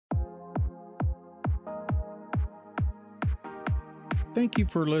Thank you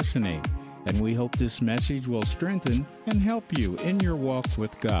for listening, and we hope this message will strengthen and help you in your walk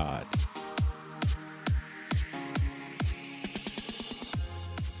with God. If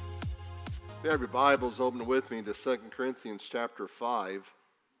you have your Bibles, open with me to 2 Corinthians chapter 5.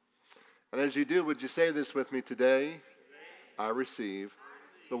 And as you do, would you say this with me today? I receive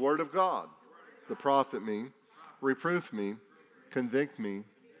the Word of God to profit me, reproof me, convict me,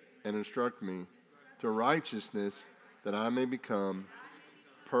 and instruct me to righteousness, that I may become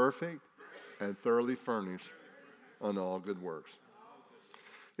perfect and thoroughly furnished unto all good works.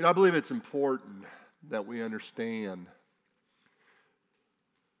 You know, I believe it's important that we understand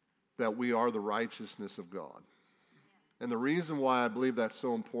that we are the righteousness of God. And the reason why I believe that's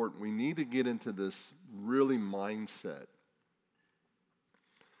so important, we need to get into this really mindset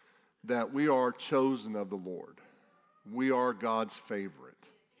that we are chosen of the Lord. We are God's favorite.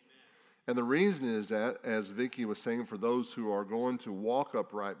 And the reason is that, as Vicki was saying, for those who are going to walk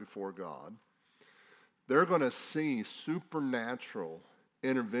upright before God, they're going to see supernatural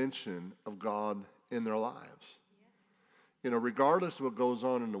intervention of God in their lives. You know, regardless of what goes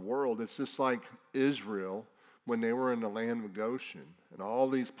on in the world, it's just like Israel when they were in the land of Goshen and all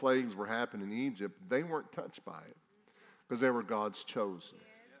these plagues were happening in Egypt. They weren't touched by it because they were God's chosen.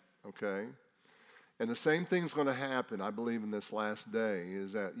 Okay? And the same thing's going to happen, I believe, in this last day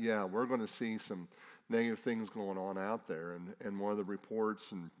is that, we're going to see some negative things going on out there. And one of the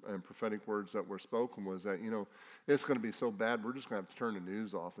reports and prophetic words that were spoken was that, it's going to be so bad, we're just going to have to turn the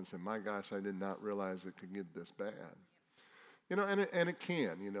news off and say, my gosh, I did not realize it could get this bad. And it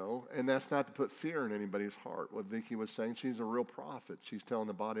can, and that's not to put fear in anybody's heart. What Vicki was saying, she's a real prophet. She's telling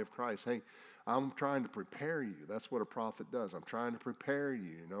the body of Christ, hey, I'm trying to prepare you. That's what a prophet does. I'm trying to prepare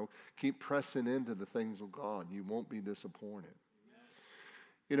you, Keep pressing into the things of God. You won't be disappointed.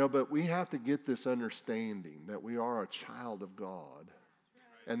 But we have to get this understanding that we are a child of God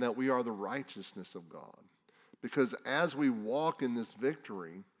and that we are the righteousness of God. Because as we walk in this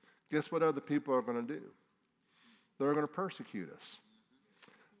victory, guess what other people are going to do? They're going to persecute us.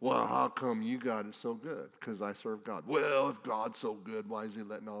 Well, how come you got it so good? Because I serve God. Well, if God's so good, why is he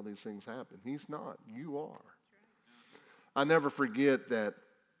letting all these things happen? He's not. You are. I never forget that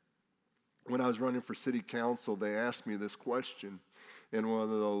when I was running for city council, they asked me this question in one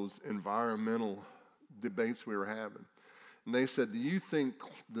of those environmental debates we were having. And they said, do you think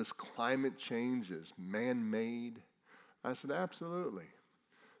this climate change is man-made? I said, absolutely.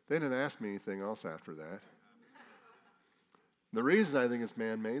 They didn't ask me anything else after that. The reason I think it's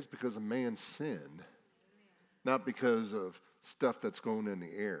man-made is because a man sinned, not because of stuff that's going in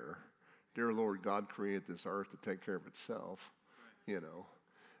the air. Dear Lord, God created this earth to take care of itself,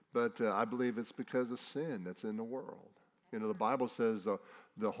 But I believe it's because of sin that's in the world. The Bible says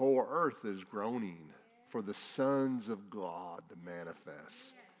the whole earth is groaning for the sons of God to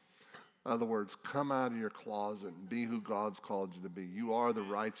manifest. In other words, come out of your closet and be who God's called you to be. You are the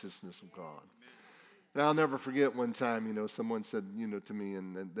righteousness of God. And I'll never forget one time, someone said, to me,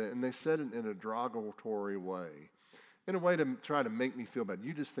 and they said it in a derogatory way, in a way to try to make me feel bad.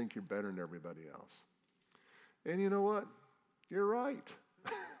 You just think you're better than everybody else. And you know what? You're right.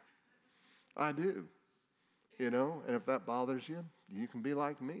 I do. And if that bothers you, you can be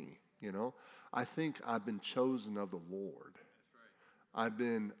like me. I think I've been chosen of the Lord.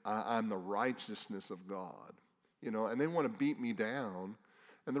 I'm the righteousness of God. And they want to beat me down.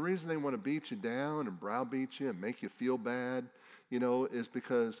 And the reason they want to beat you down and browbeat you and make you feel bad, is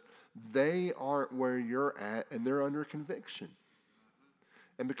because they aren't where you're at and they're under conviction.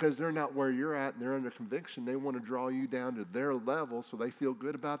 And because they're not where you're at and they're under conviction, they want to draw you down to their level so they feel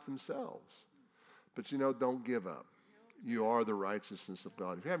good about themselves. But, don't give up. You are the righteousness of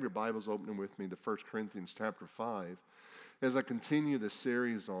God. If you have your Bibles opening with me to 1 Corinthians chapter 5, as I continue this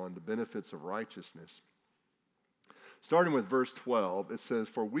series on the benefits of righteousness, starting with verse 12, it says,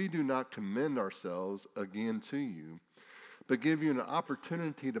 for we do not commend ourselves again to you, but give you an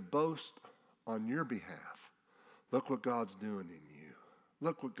opportunity to boast on your behalf. Look what God's doing in you.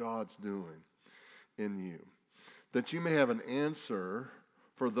 Look what God's doing in you. That you may have an answer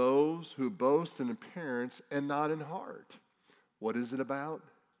for those who boast in appearance and not in heart. What is it about?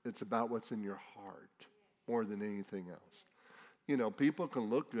 It's about what's in your heart more than anything else. People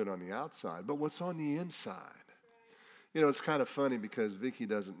can look good on the outside, but what's on the inside? It's kind of funny because Vicki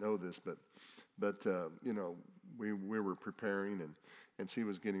doesn't know this, but we were preparing and she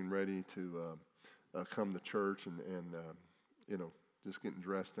was getting ready to come to church and just getting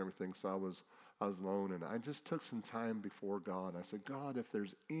dressed and everything. So I was alone and I just took some time before God. I said, God, if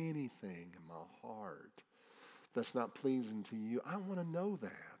there's anything in my heart that's not pleasing to you, I want to know that.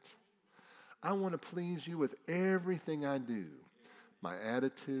 I want to please you with everything I do. my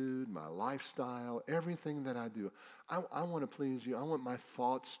attitude, my lifestyle, everything that I do. I want to please you. I want my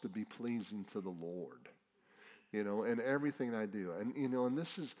thoughts to be pleasing to the Lord, in everything I do. And, and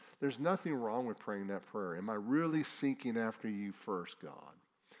there's nothing wrong with praying that prayer. Am I really seeking after you first, God?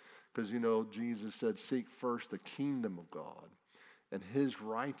 Because, Jesus said, seek first the kingdom of God and his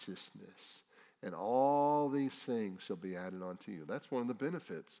righteousness, and all these things shall be added unto you. That's one of the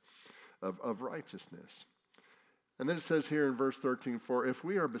benefits of righteousness. And then it says here in verse 13, for if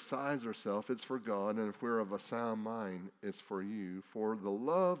we are besides ourselves, it's for God, and if we're of a sound mind, it's for you. For the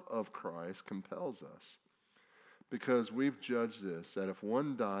love of Christ compels us, because we've judged this, that if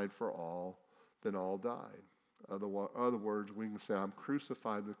one died for all, then all died. Other words, we can say, I'm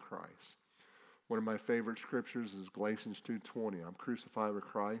crucified with Christ. One of my favorite scriptures is Galatians 2:20. I'm crucified with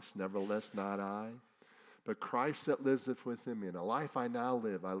Christ, nevertheless not I, but Christ that lives within me. And the life I now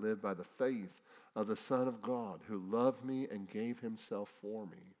live, I live by the faith of the Son of God, who loved me and gave himself for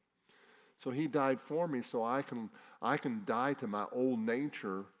me. So he died for me so I can die to my old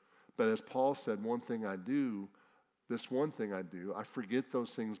nature. But as Paul said, this one thing I do, I forget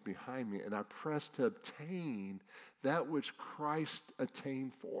those things behind me, and I press to obtain that which Christ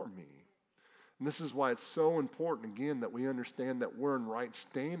attained for me. And this is why it's so important, again, that we understand that we're in right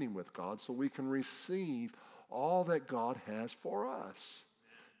standing with God so we can receive all that God has for us.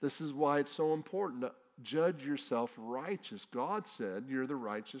 This is why it's so important to judge yourself righteous. God said you're the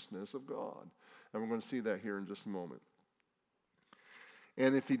righteousness of God. And we're going to see that here in just a moment.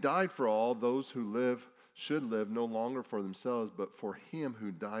 And if he died for all, those who live should live no longer for themselves, but for him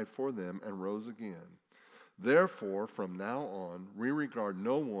who died for them and rose again. Therefore, from now on, we regard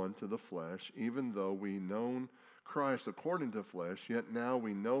no one to the flesh, even though we known Christ according to flesh, yet now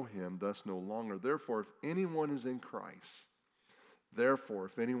we know him, thus no longer. Therefore, if anyone's in Christ,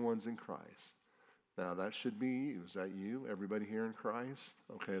 now that should be you. Is that you? Everybody here in Christ?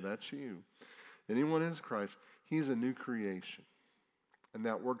 Okay, that's you. Anyone in Christ, he's a new creation. And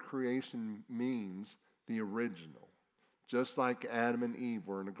that word creation means the original. Just like Adam and Eve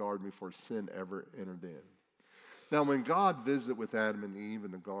were in the garden before sin ever entered in. Now, when God visited with Adam and Eve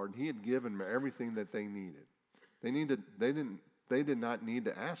in the garden, he had given them everything that they needed. They did not need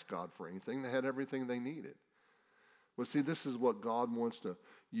to ask God for anything. They had everything they needed. Well, see, this is what God wants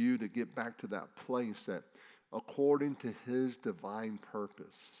you to get back to that place that according to his divine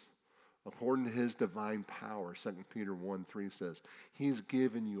purpose, according to his divine power, 2 Peter 1:3 says, he's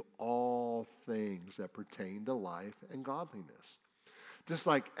given you all things that pertain to life and godliness. Just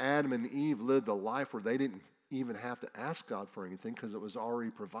like Adam and Eve lived a life where they didn't even have to ask God for anything because it was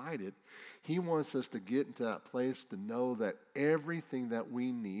already provided, he wants us to get into that place to know that everything that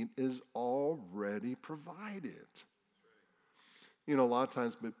we need is already provided. A lot of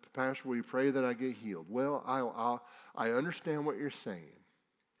times, but Pastor, we pray that I get healed. Well, I understand what you're saying.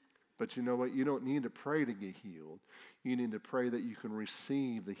 But you know what? You don't need to pray to get healed. You need to pray that you can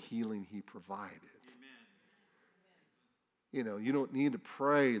receive the healing he provided. Amen. You don't need to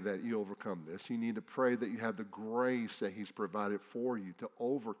pray that you overcome this. You need to pray that you have the grace that he's provided for you to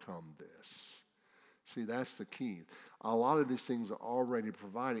overcome this. See, that's the key. A lot of these things are already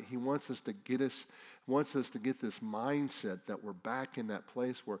provided. He wants us to get this mindset that we're back in that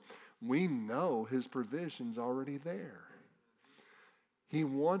place where we know his provision's already there. He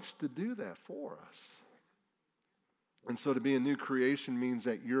wants to do that for us. And so to be a new creation means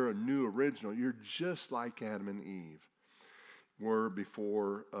that you're a new original. You're just like Adam and Eve were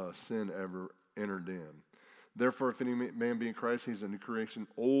before sin ever entered in. Therefore, if any man be in Christ, he's a new creation.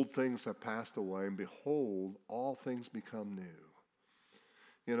 Old things have passed away, and behold, all things become new.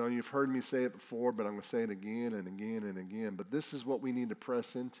 You've heard me say it before, but I'm going to say it again and again and again. But this is what we need to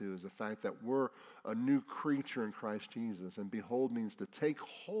press into, is the fact that we're a new creature in Christ Jesus. And behold means to take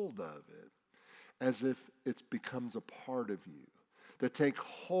hold of it as if it becomes a part of you. To take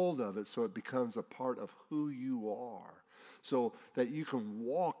hold of it so it becomes a part of who you are. So that you can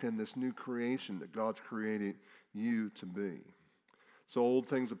walk in this new creation that God's created you to be. So old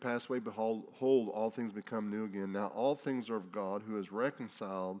things have passed away, behold, all things become new again. Now all things are of God, who has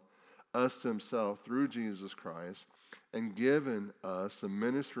reconciled us to himself through Jesus Christ and given us the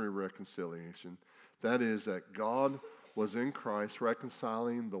ministry of reconciliation. That is, that God was in Christ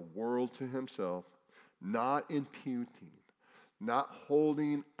reconciling the world to himself, not imputing, not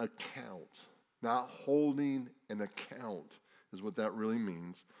holding account. Not holding an account is what that really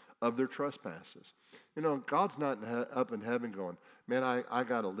means, of their trespasses. God's not up in heaven going, man, I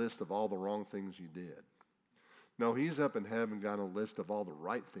got a list of all the wrong things you did. No, he's up in heaven got a list of all the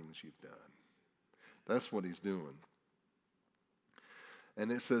right things you've done. That's what he's doing.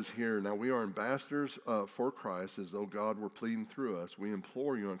 And it says here, now we are ambassadors for Christ, as though God were pleading through us. We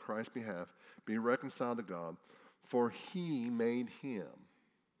implore you on Christ's behalf, be reconciled to God, for he made him.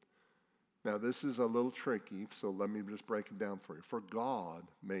 Now this is a little tricky, so let me just break it down for you. For God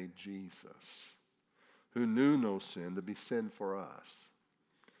made Jesus, who knew no sin, to be sin for us,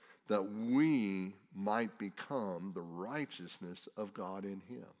 that we might become the righteousness of God in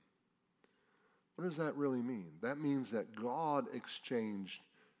him. What does that really mean? That means that God exchanged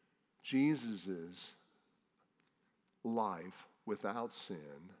Jesus' life without sin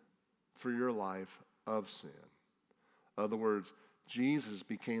for your life of sin. In other words, Jesus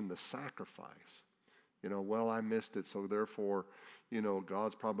became the sacrifice. Well, I missed it, so therefore,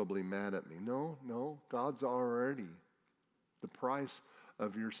 God's probably mad at me. No, God's already, the price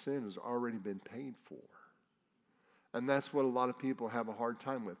of your sin has already been paid for. And that's what a lot of people have a hard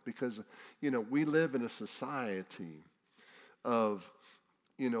time with, because, we live in a society of,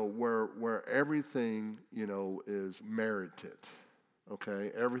 where everything, is merited,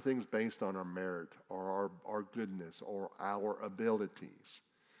 okay? Everything's based on our merit or our goodness or our abilities,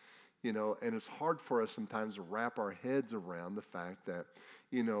 and it's hard for us sometimes to wrap our heads around the fact that,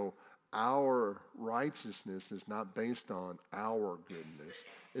 our righteousness is not based on our goodness.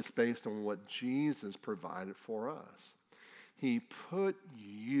 It's based on what Jesus provided for us. He put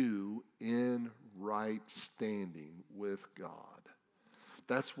you in right standing with God.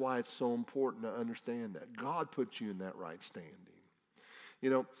 That's why it's so important to understand that. God put you in that right standing.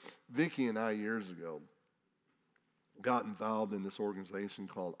 Vicki and I years ago got involved in this organization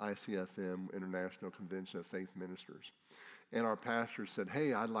called ICFM, International Convention of Faith Ministers. And our pastor said,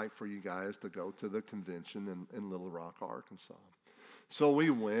 hey, I'd like for you guys to go to the convention in Little Rock, Arkansas. So we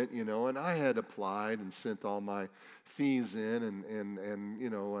went, and I had applied and sent all my fees in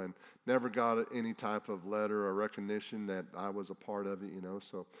and never got any type of letter or recognition that I was a part of it,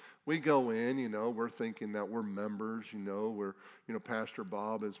 So we go in, we're thinking that we're members, Pastor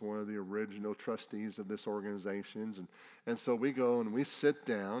Bob is one of the original trustees of this organization. And so we go and we sit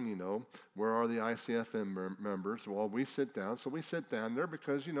down, where are the ICFM members? Well, we sit down. So we sit down there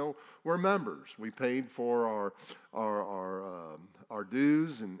because, we're members. We paid for our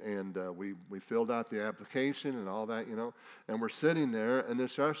dues and we filled out the application and all that, and we're sitting there and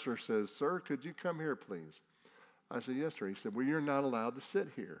this usher says, sir, could you come here, please? I said, yes, sir. He said, well, you're not allowed to sit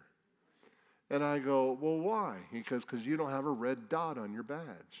here. And I go, well, why? He goes, because you don't have a red dot on your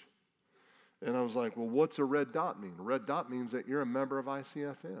badge. And I was like, well, what's a red dot mean? A red dot means that you're a member of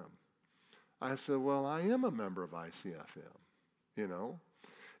ICFM. I said, well, I am a member of ICFM,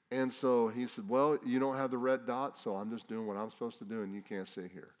 And so he said, well, you don't have the red dot, so I'm just doing what I'm supposed to do, and you can't sit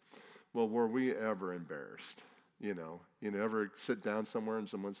here. Well, were we ever embarrassed? You ever sit down somewhere and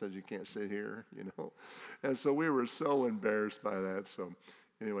someone says you can't sit here, And so we were so embarrassed by that. So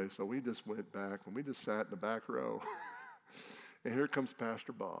anyway, so we just went back and we just sat in the back row. And here comes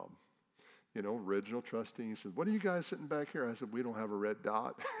Pastor Bob, original trustee. He said, what are you guys sitting back here? I said, we don't have a red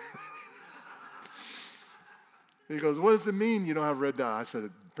dot. He goes, what does it mean you don't have a red dot? I said,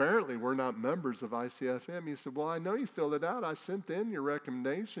 apparently we're not members of ICFM. He said, well, I know you filled it out. I sent in your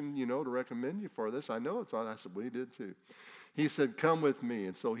recommendation, to recommend you for this. I know it's on. I said, we did too. He said, come with me.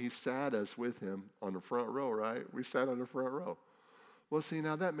 And so he sat us with him on the front row, right? We sat on the front row. Well, see,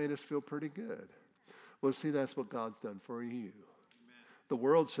 now that made us feel pretty good. Well, see, that's what God's done for you. Amen. The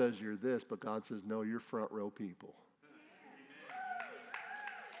world says you're this, but God says, no, you're front row people.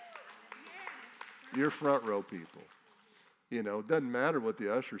 You're front row people. It doesn't matter what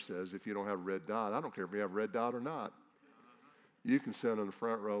the usher says if you don't have a red dot. I don't care if you have a red dot or not. You can sit on the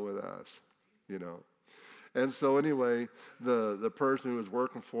front row with us, And so anyway, the person who was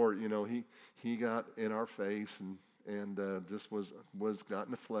working for it, he got in our face and just was got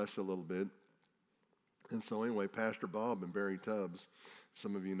in the flesh a little bit. And so anyway, Pastor Bob and Barry Tubbs,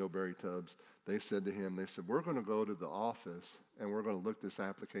 some of you know Barry Tubbs, they said to him, we're going to go to the office and we're going to look this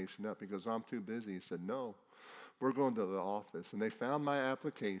application up. He goes, I'm too busy. He said, no, we're going to the office. And they found my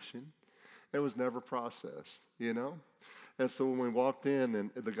application. It was never processed, And so when we walked in, and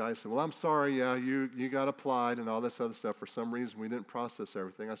the guy said, well, I'm sorry, yeah, you got applied and all this other stuff. For some reason, we didn't process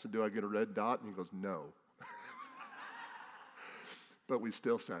everything. I said, do I get a red dot? And he goes, no. But we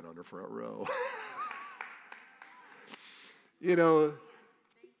still sat on the front row.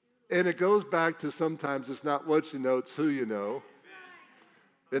 And it goes back to sometimes it's not what you know, it's who you know.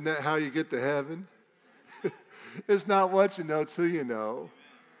 Isn't that how you get to heaven? It's not what you know, it's who you know.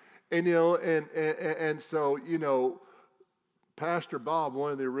 And, and so, Pastor Bob,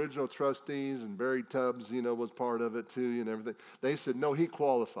 one of the original trustees, and Barry Tubbs, was part of it too and everything. They said, no, he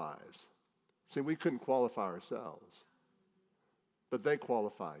qualifies. See, we couldn't qualify ourselves. but they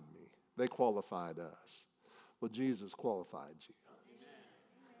qualified me. They qualified us. Well, Jesus qualified you.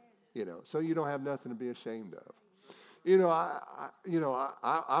 So you don't have nothing to be ashamed of.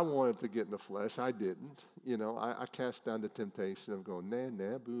 I wanted to get in the flesh. I didn't. I cast down the temptation of going,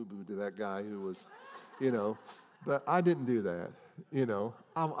 nah, boo-boo to that guy who was, but I didn't do that.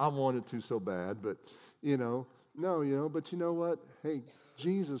 I wanted to so bad, but, no, but you know what? Hey,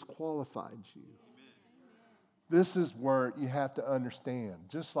 Jesus qualified you. This is where you have to understand.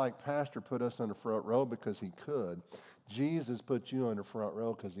 Just like Pastor put us on the front row because he could, Jesus put you on the front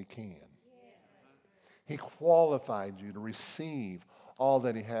row because he can. He qualified you to receive all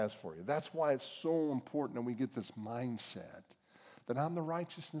that he has for you. That's why it's so important that we get this mindset that I'm the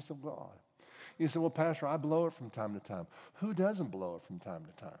righteousness of God. You say, well, Pastor, I blow it from time to time. Who doesn't blow it from time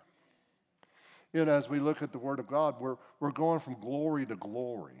to time? As we look at the Word of God, we're going from glory to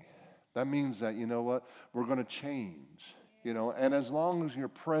glory. That means that, we're going to change. And as long as you're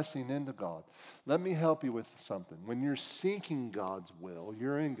pressing into God, let me help you with something. When you're seeking God's will,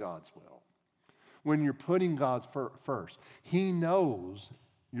 you're in God's will. When you're putting God first, he knows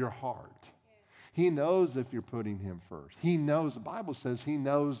your heart. He knows if you're putting him first. He knows, the Bible says he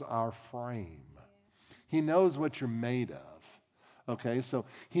knows our frame. He knows what you're made of. Okay, so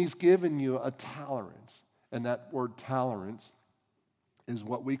he's given you a tolerance. And that word tolerance is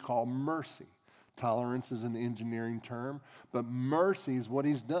what we call mercy. Tolerance is an engineering term, but mercy is what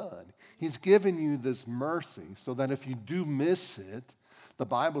he's done. He's given you this mercy so that if you do miss it, the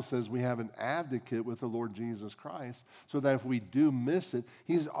Bible says we have an advocate with the Lord Jesus Christ, so that if we do miss it,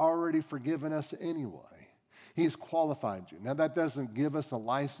 he's already forgiven us anyway. He's qualified you. Now, that doesn't give us a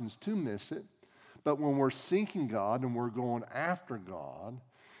license to miss it, but when we're seeking God and we're going after God,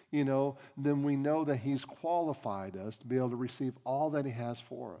 then we know that he's qualified us to be able to receive all that he has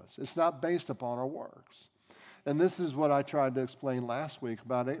for us. It's not based upon our works. And this is what I tried to explain last week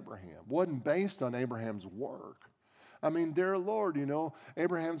about Abraham. It wasn't based on Abraham's work. I mean, dear Lord,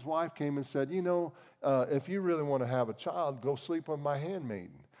 Abraham's wife came and said, if you really want to have a child, go sleep with my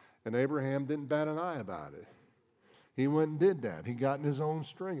handmaiden. And Abraham didn't bat an eye about it. He went and did that. He got in his own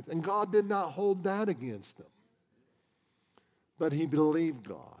strength. And God did not hold that against him. But he believed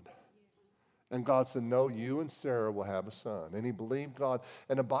God. And God said, no, you and Sarah will have a son. And he believed God.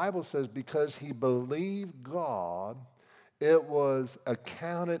 And the Bible says because he believed God, it was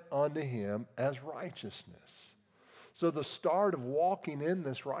accounted unto him as righteousness. So the start of walking in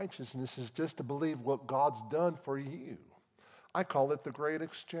this righteousness is just to believe what God's done for you. I call it the great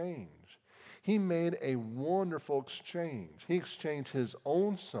exchange. He made a wonderful exchange. He exchanged his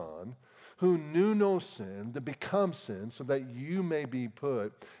own son, who knew no sin, to become sin so that you may be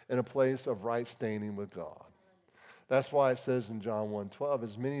put in a place of right standing with God. That's why it says in John 1:12,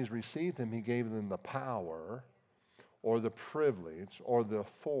 as many as received him, he gave them the power or the privilege or the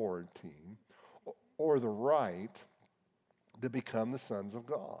authority or the right to become the sons of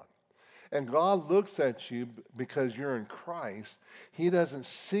God. And God looks at you because you're in Christ. He doesn't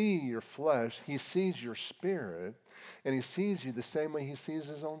see your flesh. He sees your spirit, and he sees you the same way he sees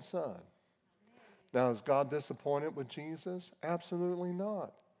his own son. Now, is God disappointed with Jesus? Absolutely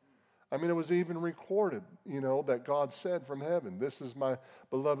not. I mean, it was even recorded, that God said from heaven, this is my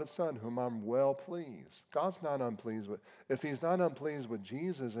beloved son whom I'm well pleased. God's not unpleased with, if he's not unpleased with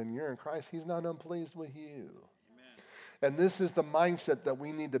Jesus and you're in Christ, he's not unpleased with you. And this is the mindset that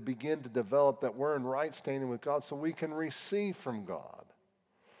we need to begin to develop, that we're in right standing with God so we can receive from God.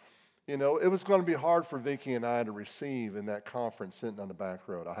 It was going to be hard for Vicki and I to receive in that conference sitting on the back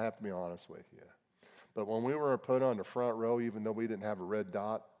row. I have to be honest with you. But when we were put on the front row, even though we didn't have a red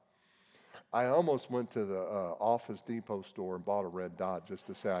dot, I almost went to the Office Depot store and bought a red dot just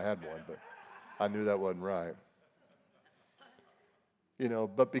to say I had one, but I knew that wasn't right.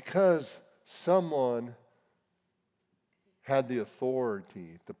 But because someone had the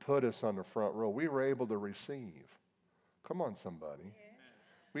authority to put us on the front row, we were able to receive. Come on, somebody.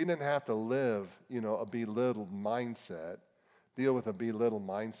 We didn't have to live, a belittled mindset, deal with a belittled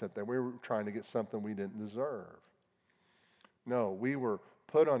mindset that we were trying to get something we didn't deserve. No, we were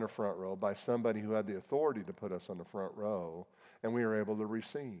put on the front row by somebody who had the authority to put us on the front row, and we were able to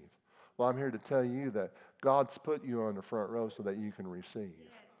receive. Well, I'm here to tell you that God's put you on the front row so that you can receive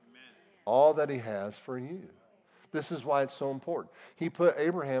all that he has for you. This is why it's so important. He put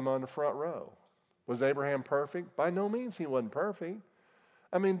Abraham on the front row. Was Abraham perfect? By no means he wasn't perfect.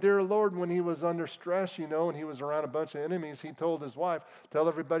 I mean, dear Lord, when he was under stress, and he was around a bunch of enemies, he told his wife, tell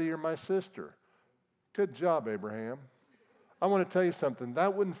everybody you're my sister. Good job, Abraham. I want to tell you something.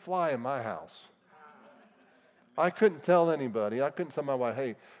 That wouldn't fly in my house. I couldn't tell anybody. I couldn't tell my wife,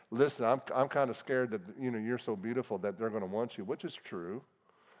 hey, listen, I'm kind of scared that, you're so beautiful that they're going to want you, which is true.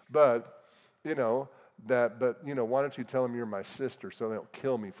 But, why don't you tell them you're my sister so they don't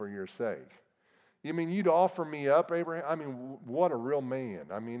kill me for your sake? You mean you'd offer me up, Abraham? I mean, what a real man.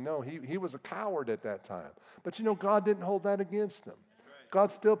 I mean, no, he was a coward at that time. But, God didn't hold that against him.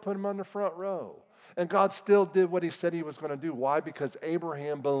 God still put him on the front row. And God still did what he said he was going to do. Why? Because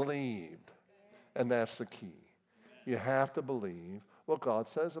Abraham believed. And that's the key. You have to believe what God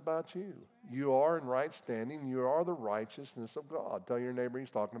says about you. You are in right standing. You are the righteousness of God. Tell your neighbor he's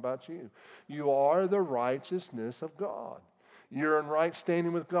talking about you. You are the righteousness of God. You're in right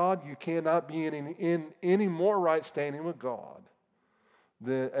standing with God. You cannot be in any more right standing with God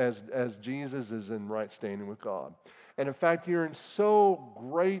than as Jesus is in right standing with God. And in fact, you're in so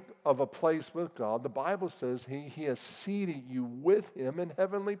great of a place with God. The Bible says He has seated you with Him in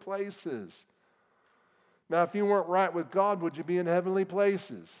heavenly places. Now, if you weren't right with God, would you be in heavenly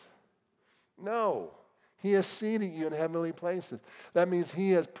places? No. He has seated you in heavenly places. That means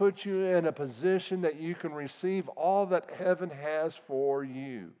He has put you in a position that you can receive all that heaven has for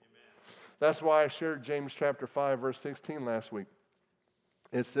you. Amen. That's why I shared James chapter 5, verse 16 last week.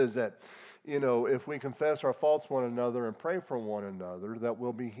 It says that, if we confess our faults one another and pray for one another, that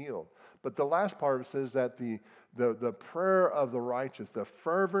we'll be healed. But the last part says that the prayer of the righteous, the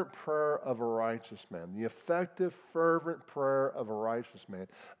fervent prayer of a righteous man, the effective fervent prayer of a righteous man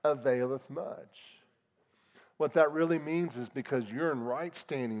availeth much. What that really means is because you're in right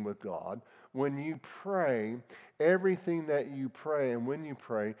standing with God, when you pray, everything that you pray and when you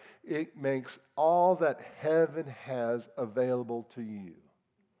pray, it makes all that heaven has available to you.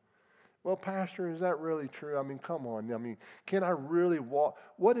 Well, Pastor, is that really true? I mean, come on. I mean, can I really walk?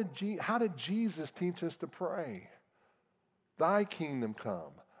 How did Jesus teach us to pray? Thy kingdom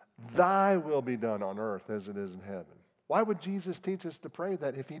come. Thy will be done on earth as it is in heaven. Why would Jesus teach us to pray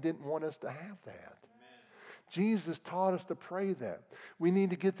that if He didn't want us to have that? Jesus taught us to pray that. We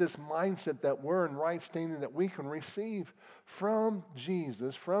need to get this mindset that we're in right standing, that we can receive from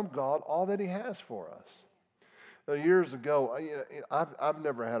Jesus, from God, all that He has for us. Years ago, I've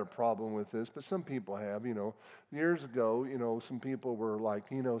never had a problem with this, but some people have. Years ago, some people were like,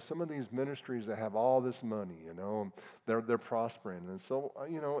 some of these ministries that have all this money, they're prospering, and so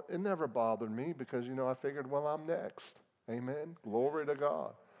it never bothered me because I figured, well, I'm next. Amen. Glory to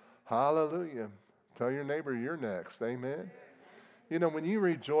God. Hallelujah. Tell your neighbor you're next. Amen. When you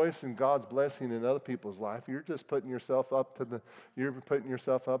rejoice in God's blessing in other people's life, you're just putting yourself up to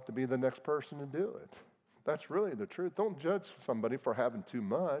be the next person to do it. That's really the truth. Don't judge somebody for having too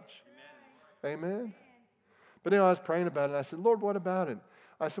much. Amen. But I was praying about it. I said, Lord, what about it?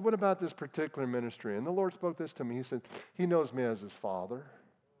 I said, what about this particular ministry? And the Lord spoke this to me. He said, He knows me as His Father.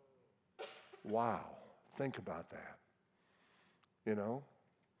 Wow. Think about that.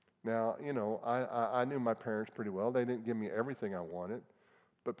 Now, I knew my parents pretty well. They didn't give me everything I wanted,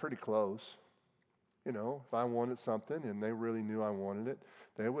 but pretty close. If I wanted something and they really knew I wanted it,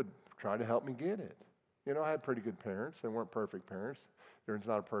 they would try to help me get it. I had pretty good parents. They weren't perfect parents. There's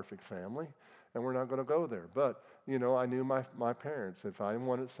not a perfect family, and we're not going to go there. But, I knew my parents. If I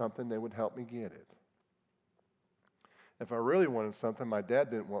wanted something, they would help me get it. If I really wanted something, my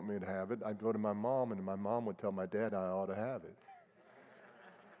dad didn't want me to have it, I'd go to my mom, and my mom would tell my dad I ought to have it.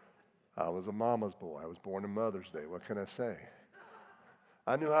 I was a mama's boy. I was born on Mother's Day. What can I say?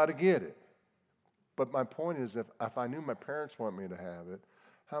 I knew how to get it. But my point is, if I knew my parents want me to have it,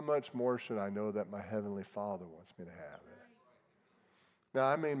 how much more should I know that my Heavenly Father wants me to have it? Now,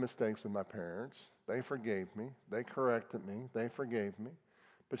 I made mistakes with my parents. They forgave me. They corrected me. They forgave me.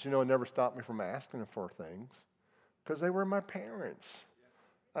 But, it never stopped me from asking them for things because they were my parents.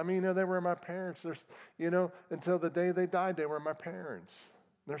 I mean, they were my parents. Until the day they died, they were my parents.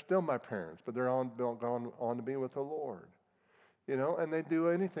 They're still my parents, but they're gone on to be with the Lord. And they do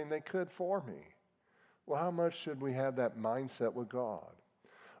anything they could for me. Well, how much should we have that mindset with God?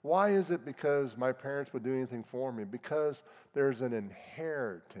 Why is it because my parents would do anything for me? Because there's an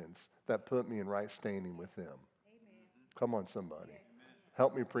inheritance that put me in right standing with them. Amen. Come on, somebody. Amen.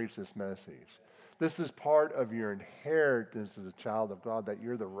 Help me preach this message. This is part of your inheritance as a child of God, that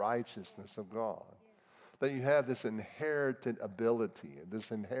you're the righteousness of God. That you have this inherited ability, this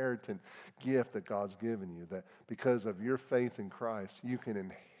inherited gift that God's given you, that because of your faith in Christ, you can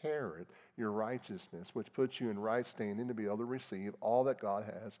inherit your righteousness, which puts you in right standing to be able to receive all that God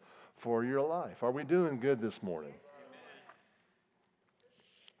has for your life. Are we doing good this morning?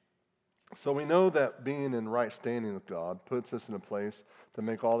 So we know that being in right standing with God puts us in a place to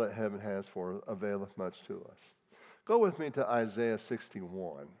make all that heaven has for us availeth much to us. Go with me to Isaiah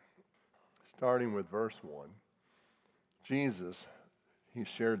 61. Starting with verse 1. Jesus, he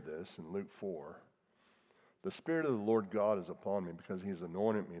shared this in Luke 4. The Spirit of the Lord God is upon me because he's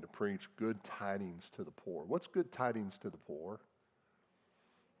anointed me to preach good tidings to the poor. What's good tidings to the poor?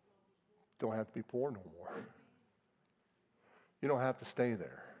 Don't have to be poor no more. You don't have to stay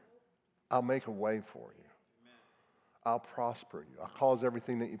there. I'll make a way for you. I'll prosper you. I'll cause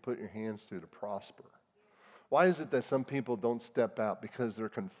everything that you put your hands to prosper. Why is it that some people don't step out? Because they're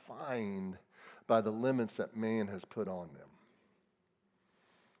confined by the limits that man has put on them.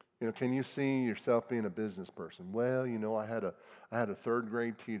 You know, can you see yourself being a business person? Well, you know, I had a third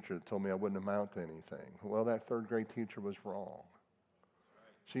grade teacher that told me I wouldn't amount to anything. Well, that third grade teacher was wrong.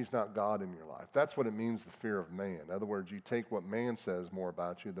 She's not God in your life. That's what it means, the fear of man. In other words, you take what man says more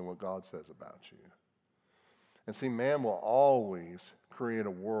about you than what God says about you. And see, man will always create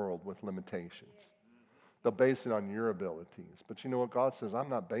a world with limitations. They'll base it on your abilities. But you know what? God says, I'm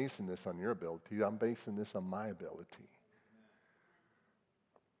not basing this on your ability. I'm basing this on my ability.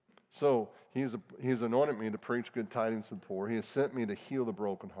 So he's anointed me to preach good tidings to the poor. He has sent me to heal the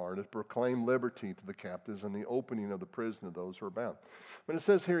brokenhearted, proclaim liberty to the captives, and the opening of the prison of those who are bound. When it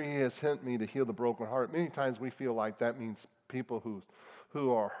says here, he has sent me to heal the brokenhearted, many times we feel like that means people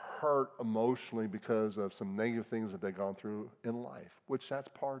who are hurt emotionally because of some negative things that they've gone through in life, which that's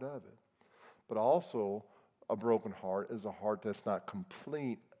part of it. But also, a broken heart is a heart that's not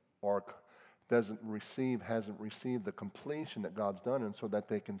complete or hasn't received the completion that God's done, and so that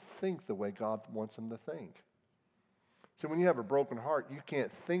they can think the way God wants them to think. So when you have a broken heart, you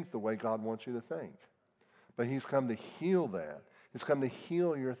can't think the way God wants you to think. But he's come to heal that. He's come to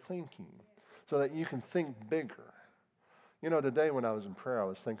heal your thinking so that you can think bigger. You know, today when I was in prayer, I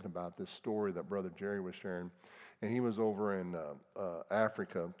was thinking about this story that Brother Jerry was sharing. And he was over in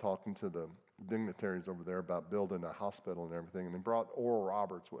Africa talking to the dignitaries over there about building a hospital and everything. And they brought Oral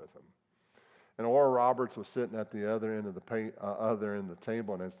Roberts with him. And Oral Roberts was sitting at the other end of the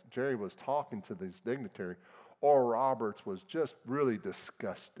table. And as Jerry was talking to these dignitaries, Oral Roberts was just really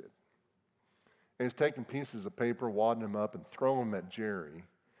disgusted. And he's taking pieces of paper, wadding them up, and throwing them at Jerry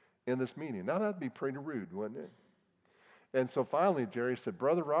in this meeting. Now, that'd be pretty rude, wouldn't it? And so finally, Jerry said,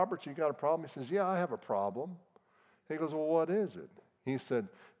 Brother Roberts, you got a problem? He says, yeah, I have a problem. He goes, well, what is it? He said,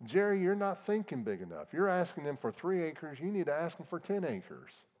 Jerry, you're not thinking big enough. You're asking them for 3 acres. You need to ask them for 10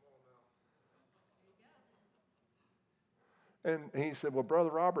 acres. And he said, well, Brother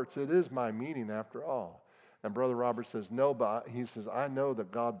Roberts, it is my meeting after all. And Brother Roberts says, no, but he says, I know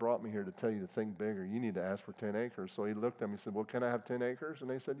that God brought me here to tell you to think bigger. You need to ask for 10 acres. So he looked at him and said, well, can I have 10 acres? And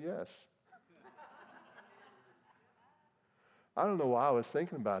they said, yes. I don't know why I was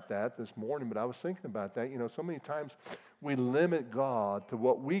thinking about that this morning, but I was thinking about that. You know, so many times we limit God to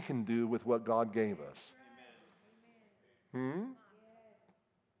what we can do with what God gave us.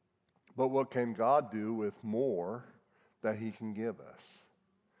 But what can God do with more that he can give us?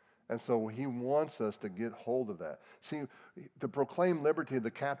 And so he wants us to get hold of that. See, to proclaim liberty to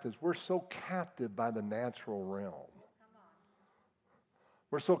the captives, we're so captive by the natural realm.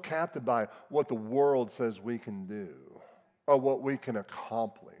 We're so captive by what the world says we can do or what we can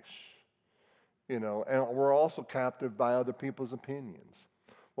accomplish. You know, and we're also captive by other people's opinions.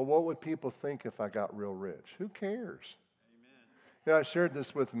 Well, what would people think if I got real rich? Who cares? You know, I shared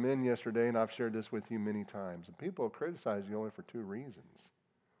this with men yesterday, and I've shared this with you many times. And people criticize you only for 2 reasons.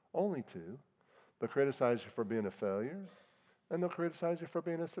 Only 2. They'll criticize you for being a failure, and they'll criticize you for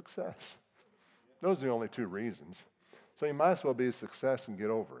being a success. Those are the only 2 reasons. So you might as well be a success and get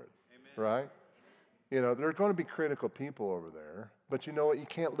over it, right? You know, there are going to be critical people over there, but you know what? You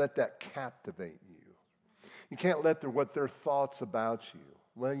can't let that captivate you. You can't let what their thoughts about you.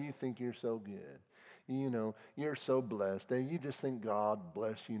 Well, you think you're so good. You know, you're so blessed. And you just think God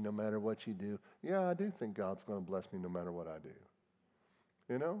bless you no matter what you do. Yeah, I do think God's going to bless me no matter what I do.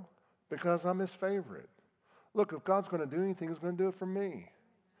 You know, because I'm his favorite. Look, if God's going to do anything, he's going to do it for me.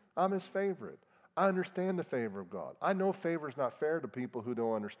 I'm his favorite. I understand the favor of God. I know favor is not fair to people who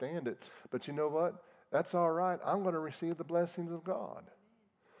don't understand it. But you know what? That's all right. I'm going to receive the blessings of God.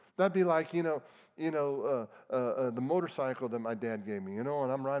 That'd be like, the motorcycle that my dad gave me. You know,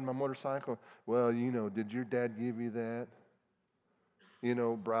 and I'm riding my motorcycle. Well, you know, did your dad give you that? You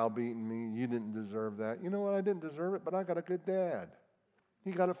know, browbeating me. You didn't deserve that. You know what? I didn't deserve it, but I got a good dad. He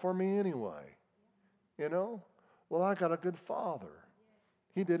got it for me anyway. You know? Well, I got a good father.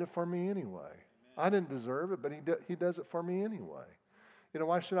 He did it for me anyway. I didn't deserve it, but he does it for me anyway. You know,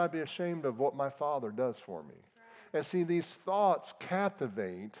 why should I be ashamed of what my Father does for me? And see, these thoughts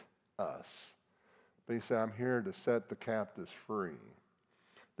captivate us. But he said, I'm here to set the captives free.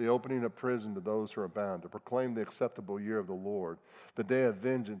 The opening of prison to those who are bound, to proclaim the acceptable year of the Lord, the day of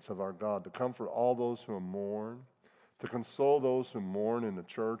vengeance of our God, to comfort all those who mourn, to console those who mourn in the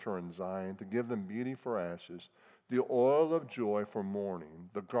church or in Zion, to give them beauty for ashes, the oil of joy for mourning,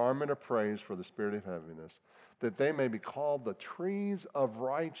 the garment of praise for the spirit of heaviness, that they may be called the trees of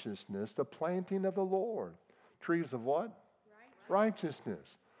righteousness, the planting of the Lord. Trees of what?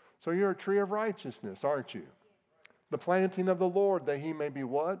 Righteousness. So you're a tree of righteousness, aren't you? The planting of the Lord, that he may be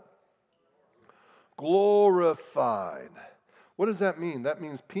what? Glorified. What does that mean? That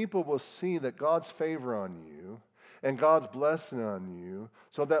means people will see that God's favor on you and God's blessing on you,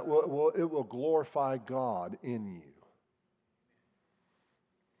 so that it will glorify God in you.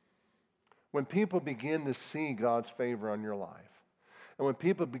 When people begin to see God's favor on your life, and when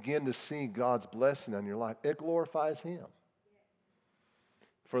people begin to see God's blessing on your life, it glorifies him.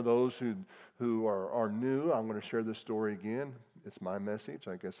 For those who are new, I'm going to share this story again. It's my message.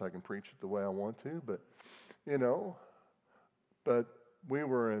 I guess I can preach it the way I want to, but we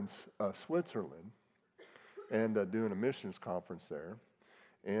were in Switzerland and doing a missions conference there.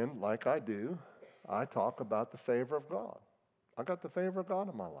 And like I do, I talk about the favor of God. I got the favor of God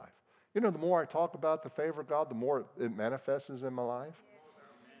in my life. The more I talk about the favor of God, the more it manifests in my life.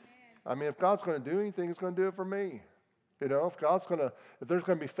 I mean, if God's going to do anything, he's going to do it for me. If there's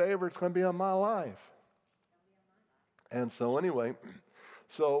going to be favor, it's going to be on my life. And so anyway,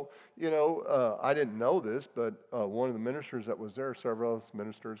 I didn't know this, but one of the ministers that was there, several of us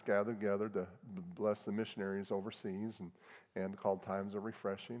ministers gathered together to bless the missionaries overseas and called times of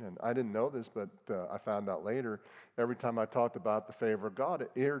refreshing. And I didn't know this, but I found out later, every time I talked about the favor of God,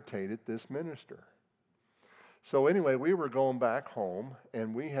 it irritated this minister. So anyway, we were going back home,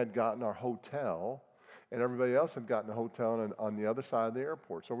 and we had gotten our hotel, and everybody else had gotten a hotel on the other side of the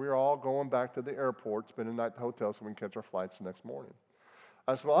airport. So we were all going back to the airport, spending the night at the hotel so we can catch our flights the next morning.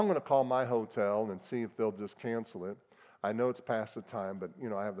 I said, well, I'm going to call my hotel and see if they'll just cancel it. I know it's past the time, but,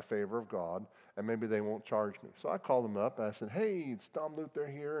 I have the favor of God, and maybe they won't charge me. So I called them up, and I said, hey, it's Tom Leuther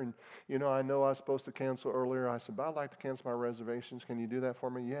here, and, I know I was supposed to cancel earlier. I said, but I'd like to cancel my reservations. Can you do that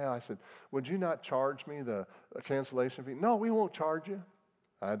for me? Yeah. I said, would you not charge me the cancellation fee? No, we won't charge you.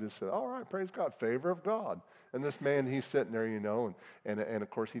 I just said, all right, praise God, favor of God. And this man, he's sitting there, and of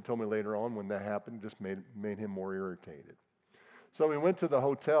course he told me later on when that happened, just made him more irritated. So we went to the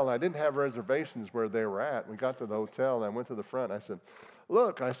hotel, and I didn't have reservations where they were at. We got to the hotel, and I went to the front. I said,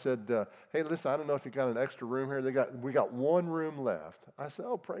 look, hey, listen, I don't know if you got an extra room here. We got one room left. I said,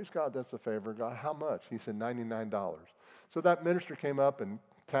 oh, praise God, that's a favor of God. How much? He said, $99. So that minister came up and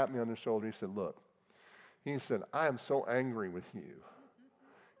tapped me on the shoulder. He said, look, I am so angry with you.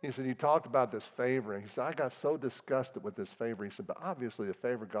 He said, you talked about this favor. And he said, I got so disgusted with this favor. He said, but obviously the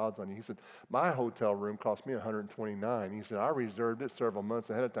favor of God's on you. He said, my hotel room cost me $129. He said, I reserved it several months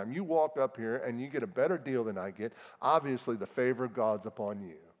ahead of time. You walk up here and you get a better deal than I get. Obviously the favor of God's upon you.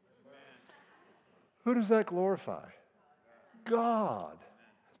 Amen. Who does that glorify? God.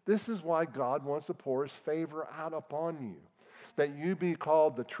 This is why God wants to pour his favor out upon you. That you be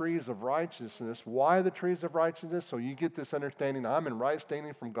called the trees of righteousness. Why the trees of righteousness? So you get this understanding, I'm in right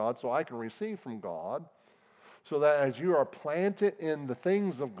standing from God, so I can receive from God. So that as you are planted in the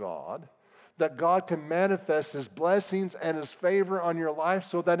things of God, that God can manifest his blessings and his favor on your life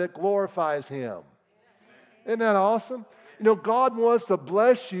so that it glorifies him. Isn't that awesome? God wants to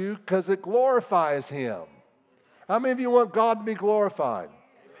bless you because it glorifies him. How many of you want God to be glorified?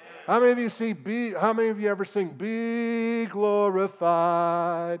 How many of you ever sing, be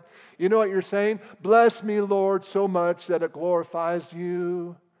glorified? You know what you're saying? Bless me, Lord, so much that it glorifies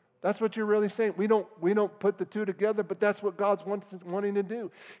you. That's what you're really saying. We don't put the two together, but that's what God's wanting to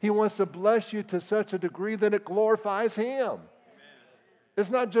do. He wants to bless you to such a degree that it glorifies him. Amen.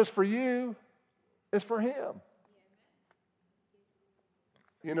 It's not just for you, it's for him.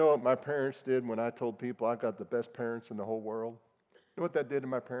 You know what my parents did when I told people I got the best parents in the whole world? You know what that did to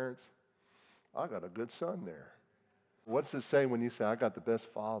my parents? I got a good son there. What's it say when you say, I got the best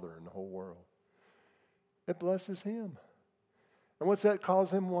father in the whole world? It blesses him. And what's that cause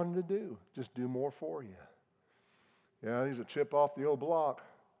him wanting to do? Just do more for you. Yeah, he's a chip off the old block,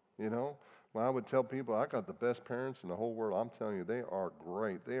 When I would tell people, I got the best parents in the whole world, I'm telling you, they are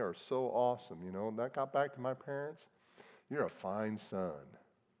great. They are so awesome, And that got back to my parents. You're a fine son.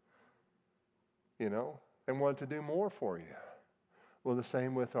 And wanted to do more for you. Well, the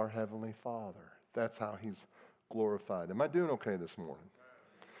same with our Heavenly Father. That's how he's glorified. Am I doing okay this morning?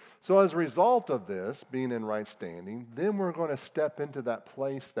 So as a result of this, being in right standing, then we're going to step into that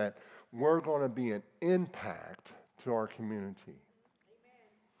place that we're going to be an impact to our community.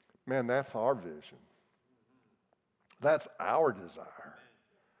 Man, that's our vision. That's our desire,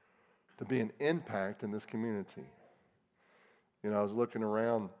 to be an impact in this community. I was looking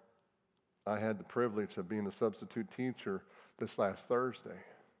around I had the privilege of being a substitute teacher this last Thursday.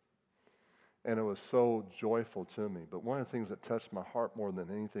 And it was so joyful to me. But one of the things that touched my heart more than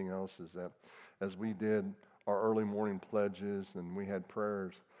anything else is that as we did our early morning pledges and we had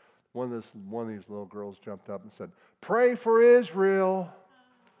prayers, one of these little girls jumped up and said, "Pray for Israel."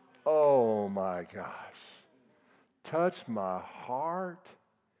 Oh my gosh. Touched my heart.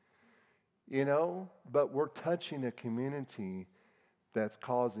 But we're touching a community that's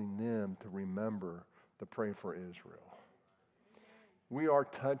causing them to remember to pray for Israel. We are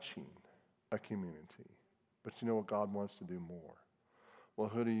touching a community. But you know what? God wants to do more. Well,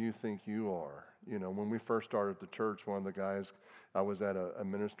 who do you think you are? When we first started the church, one of the guys, I was at a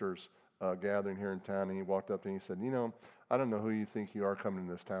minister's gathering here in town, and he walked up to me and he said, I don't know who you think you are coming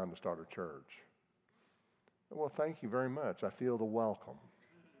to this town to start a church. Well, thank you very much. I feel the welcome.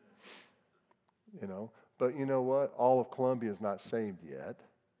 But you know what? All of Columbia is not saved yet.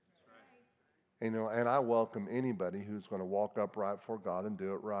 And I welcome anybody who's going to walk upright before God and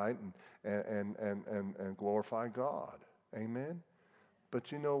do it right and glorify God. Amen? But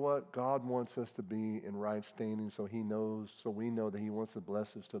you know what? God wants us to be in right standing so we know that He wants to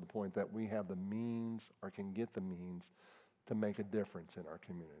bless us to the point that we have the means or can get the means to make a difference in our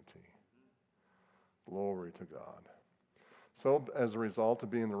community. Glory to God. So as a result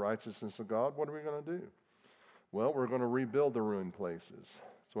of being the righteousness of God, what are we going to do? Well, we're going to rebuild the ruined places.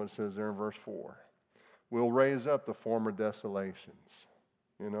 That's what it says there in verse 4. We'll raise up the former desolations.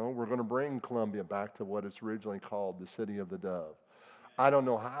 We're going to bring Columbia back to what it's originally called, the city of the dove. I don't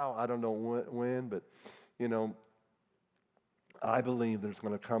know how, I don't know when, but, I believe there's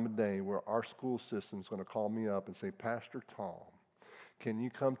going to come a day where our school system is going to call me up and say, "Pastor Tom, can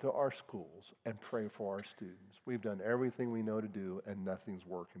you come to our schools and pray for our students? We've done everything we know to do and nothing's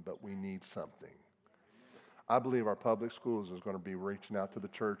working, but we need something." I believe our public schools is going to be reaching out to the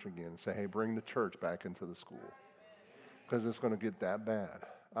church again and say, "Hey, bring the church back into the school." Because it's going to get that bad.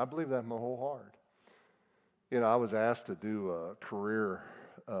 I believe that in my whole heart. I was asked to do a career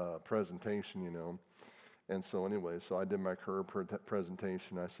presentation, and so anyway, so I did my career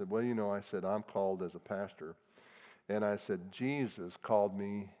presentation. I said, well, I said, I'm called as a pastor. And I said, Jesus called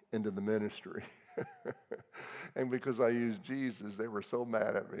me into the ministry. And because I used Jesus, they were so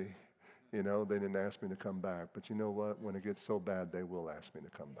mad at me. They didn't ask me to come back. But you know what? When it gets so bad, they will ask me to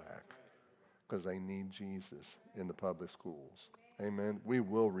come back. Because they need Jesus in the public schools. Amen. We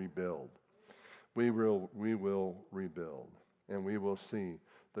will rebuild. We will rebuild. And we will see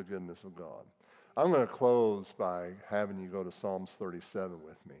the goodness of God. I'm going to close by having you go to Psalms 37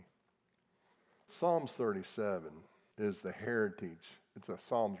 with me. Psalms 37 is the heritage. It's a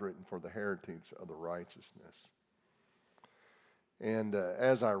psalms written for the heritage of the righteousness. And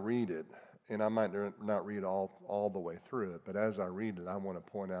as I read it, and I might not read all the way through it, but as I read it, I want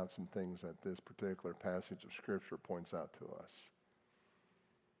to point out some things that this particular passage of Scripture points out to us.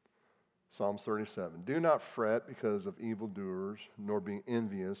 Psalms 37, "Do not fret because of evildoers, nor be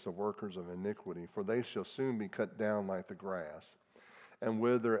envious of workers of iniquity, for they shall soon be cut down like the grass, and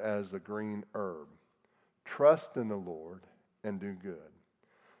wither as the green herb. Trust in the Lord and do good.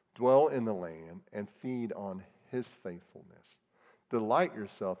 Dwell in the land and feed on His faithfulness. Delight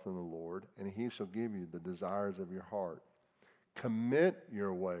yourself in the Lord, and He shall give you the desires of your heart. Commit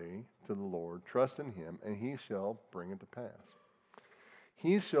your way to the Lord, trust in Him, and He shall bring it to pass.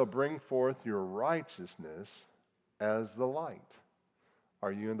 He shall bring forth your righteousness as the light."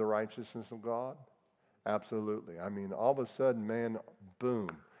 Are you in the righteousness of God? Absolutely. I mean, all of a sudden, man, boom,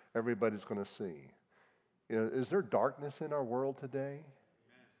 everybody's going to see. Is there darkness in our world today?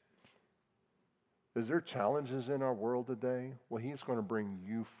 Is there challenges in our world today? Well, He's going to bring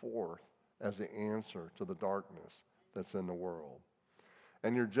you forth as the answer to the darkness that's in the world.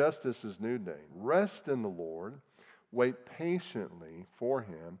 And your justice is noonday. Rest in the Lord. Wait patiently for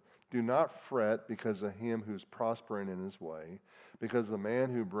Him. Do not fret because of him who's prospering in his way, because of the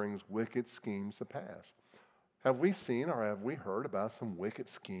man who brings wicked schemes to pass. Have we seen or have we heard about some wicked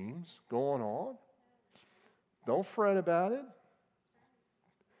schemes going on? Don't fret about it.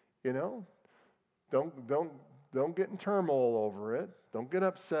 Don't get in turmoil over it. Don't get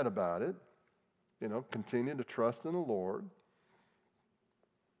upset about it. Continue to trust in the Lord.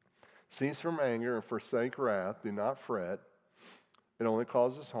 Cease from anger and forsake wrath. Do not fret. It only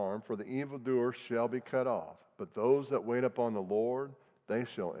causes harm, for the evildoer shall be cut off. But those that wait upon the Lord, they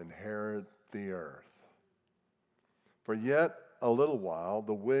shall inherit the earth. For yet a little while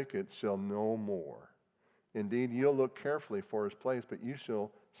the wicked shall no more. Indeed, you'll look carefully for his place, but you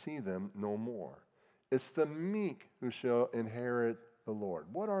shall see them no more. It's the meek who shall inherit the Lord.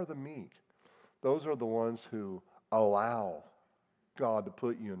 What are the meek? Those are the ones who allow God to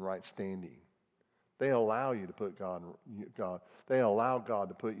put you in right standing. They allow you to put God. They allow God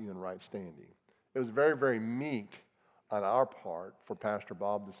to put you in right standing. It was very, very meek on our part for Pastor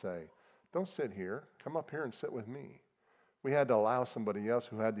Bob to say, "Don't sit here. Come up here and sit with me." We had to allow somebody else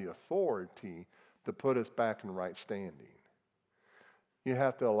who had the authority to put us back in right standing. You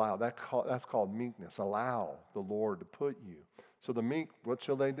have to allow. That's called meekness. Allow the Lord to put you. So the meek, what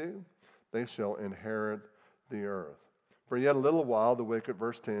shall they do? They shall inherit the earth. For yet a little while, the wicked,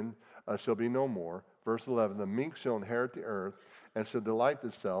 verse 10, shall be no more. Verse 11, the meek shall inherit the earth and shall delight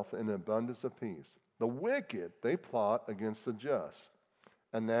itself in abundance of peace. The wicked, they plot against the just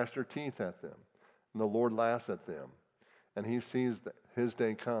and gnash their teeth at them. And the Lord laughs at them, and he sees his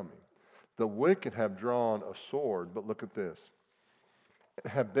day coming. The wicked have drawn a sword, but look at this,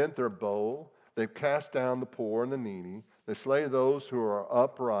 have bent their bow. They've cast down the poor and the needy. They slay those who are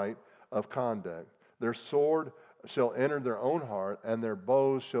upright of conduct. Their sword shall enter their own heart, and their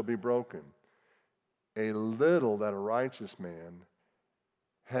bows shall be broken. A little that a righteous man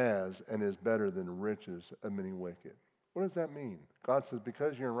has and is better than riches of many wicked. What does that mean? God says,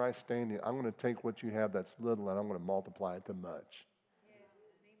 because you're in right standing, I'm going to take what you have that's little and I'm going to multiply it to much. Yes.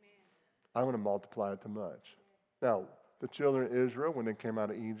 I'm going to multiply it to much. Now, the children of Israel, when they came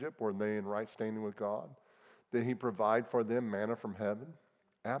out of Egypt, were they in right standing with God? Did he provide for them manna from heaven?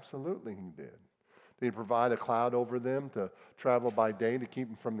 Absolutely he did. Did he provide a cloud over them to travel by day to keep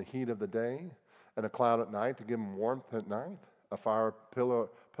them from the heat of the day, and a cloud at night to give them warmth at night? A pillar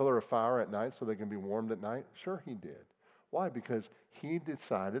of fire at night so they can be warmed at night? Sure he did. Why? Because he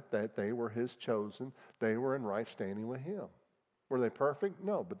decided that they were his chosen. They were in right standing with him. Were they perfect?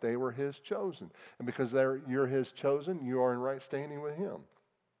 No, but they were his chosen. And because you're his chosen, you are in right standing with him.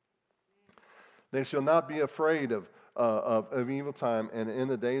 They shall not be afraid of evil time, and in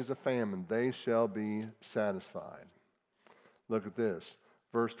the days of famine they shall be satisfied. Look at this.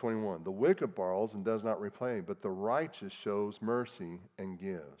 Verse 21. The wicked borrows and does not repay, but the righteous shows mercy and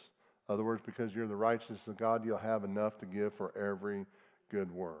gives. In other words, because you're the righteousness of God, you'll have enough to give for every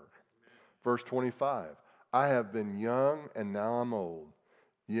good work. Verse 25. I have been young and now I'm old,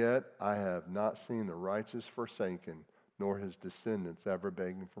 yet I have not seen the righteous forsaken, nor his descendants ever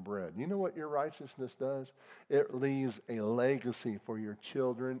begging for bread. You know what your righteousness does? It leaves a legacy for your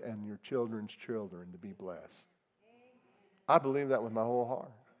children and your children's children to be blessed. I believe that with my whole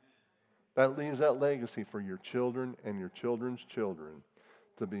heart. That leaves that legacy for your children and your children's children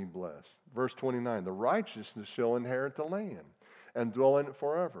to be blessed. Verse 29, the righteousness shall inherit the land and dwell in it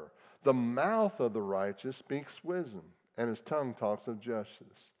forever. The mouth of the righteous speaks wisdom, and his tongue talks of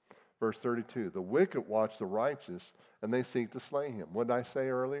justice. Verse 32, the wicked watch the righteous, and they seek to slay him. What did I say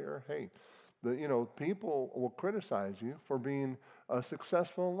earlier? Hey, people will criticize you for being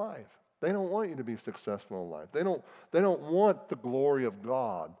successful in life. They don't want you to be successful in life. They don't want the glory of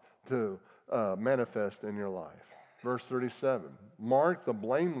God to manifest in your life. Verse 37, mark the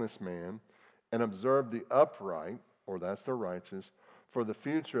blameless man and observe the upright, or that's the righteous, for the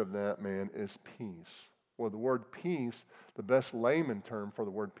future of that man is peace. Well, the word peace, the best layman term for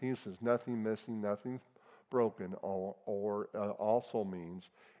the word peace is nothing missing, nothing broken, or also means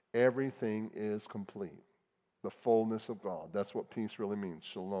everything is complete. The fullness of God. That's what peace really means.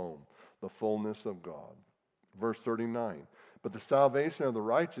 Shalom. The fullness of God. Verse 39. But the salvation of the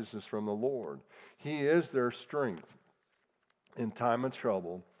righteous is from the Lord. He is their strength in time of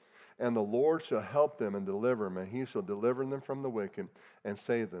trouble. And the Lord shall help them and deliver them. And he shall deliver them from the wicked and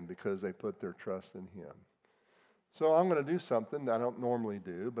save them because they put their trust in him. So I'm going to do something that I don't normally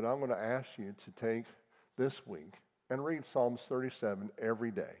do. But I'm going to ask you to take this week and read Psalms 37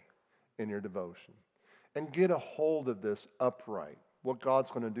 every day in your devotion. And get a hold of this upright, what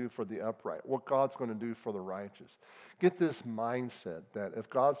God's going to do for the upright, what God's going to do for the righteous. Get this mindset that if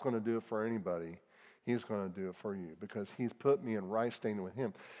God's going to do it for anybody, he's going to do it for you because he's put me in right standing with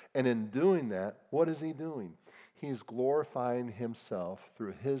him. And in doing that, what is he doing? He's glorifying himself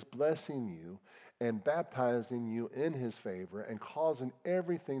through his blessing you and baptizing you in his favor and causing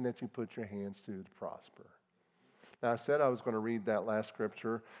everything that you put your hands to prosper. Now, I said I was going to read that last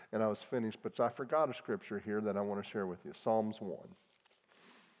scripture, and I was finished, but I forgot a scripture here that I want to share with you. Psalms 1.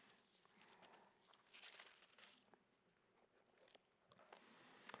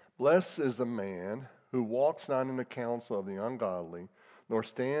 Blessed is the man who walks not in the counsel of the ungodly, nor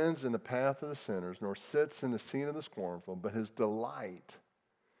stands in the path of the sinners, nor sits in the seat of the scornful, but his delight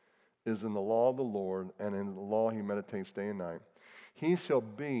is in the law of the Lord, and in the law he meditates day and night. He shall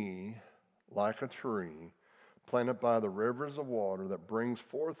be like a tree planted by the rivers of water that brings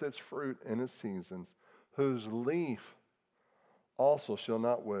forth its fruit in its seasons, whose leaf also shall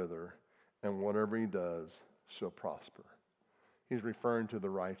not wither, and whatever he does shall prosper. He's referring to the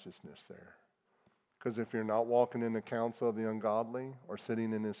righteousness there. Because if you're not walking in the counsel of the ungodly or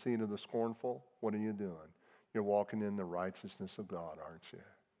sitting in the seat of the scornful, what are you doing? You're walking in the righteousness of God, aren't you?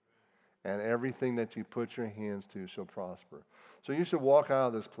 And everything that you put your hands to shall prosper. So you should walk out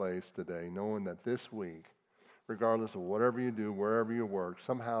of this place today knowing that this week, regardless of whatever you do, wherever you work,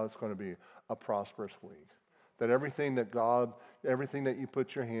 somehow it's going to be a prosperous week. That everything that you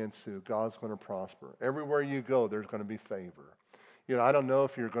put your hands to, God's going to prosper. Everywhere you go, there's going to be favor. You know, I don't know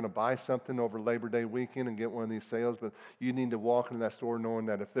if you're going to buy something over Labor Day weekend and get one of these sales, but you need to walk into that store knowing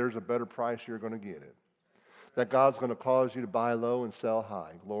that if there's a better price, you're going to get it. That God's going to cause you to buy low and sell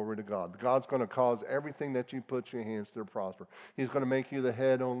high. Glory to God. God's going to cause everything that you put your hands to prosper. He's going to make you the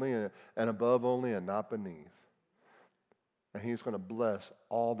head only and above only and not beneath. And He's going to bless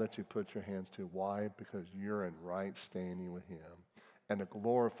all that you put your hands to. Why? Because you're in right standing with Him. And it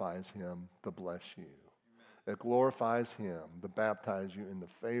glorifies Him to bless you. It glorifies Him to baptize you in the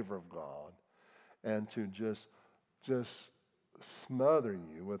favor of God and to just smother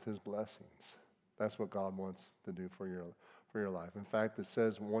you with His blessings. That's what God wants to do for your life. In fact, it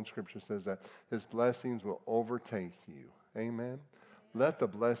says, one scripture says that His blessings will overtake you. Amen? Let the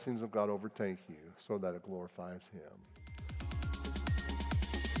blessings of God overtake you so that it glorifies Him.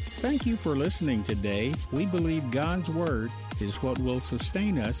 Thank you for listening today. We believe God's Word is what will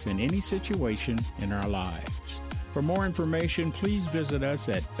sustain us in any situation in our lives. For more information, please visit us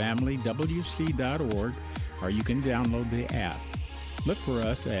at familywc.org, or you can download the app. Look for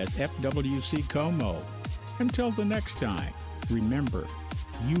us as FWC Como. Until the next time, remember,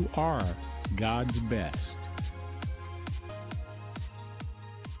 you are God's best.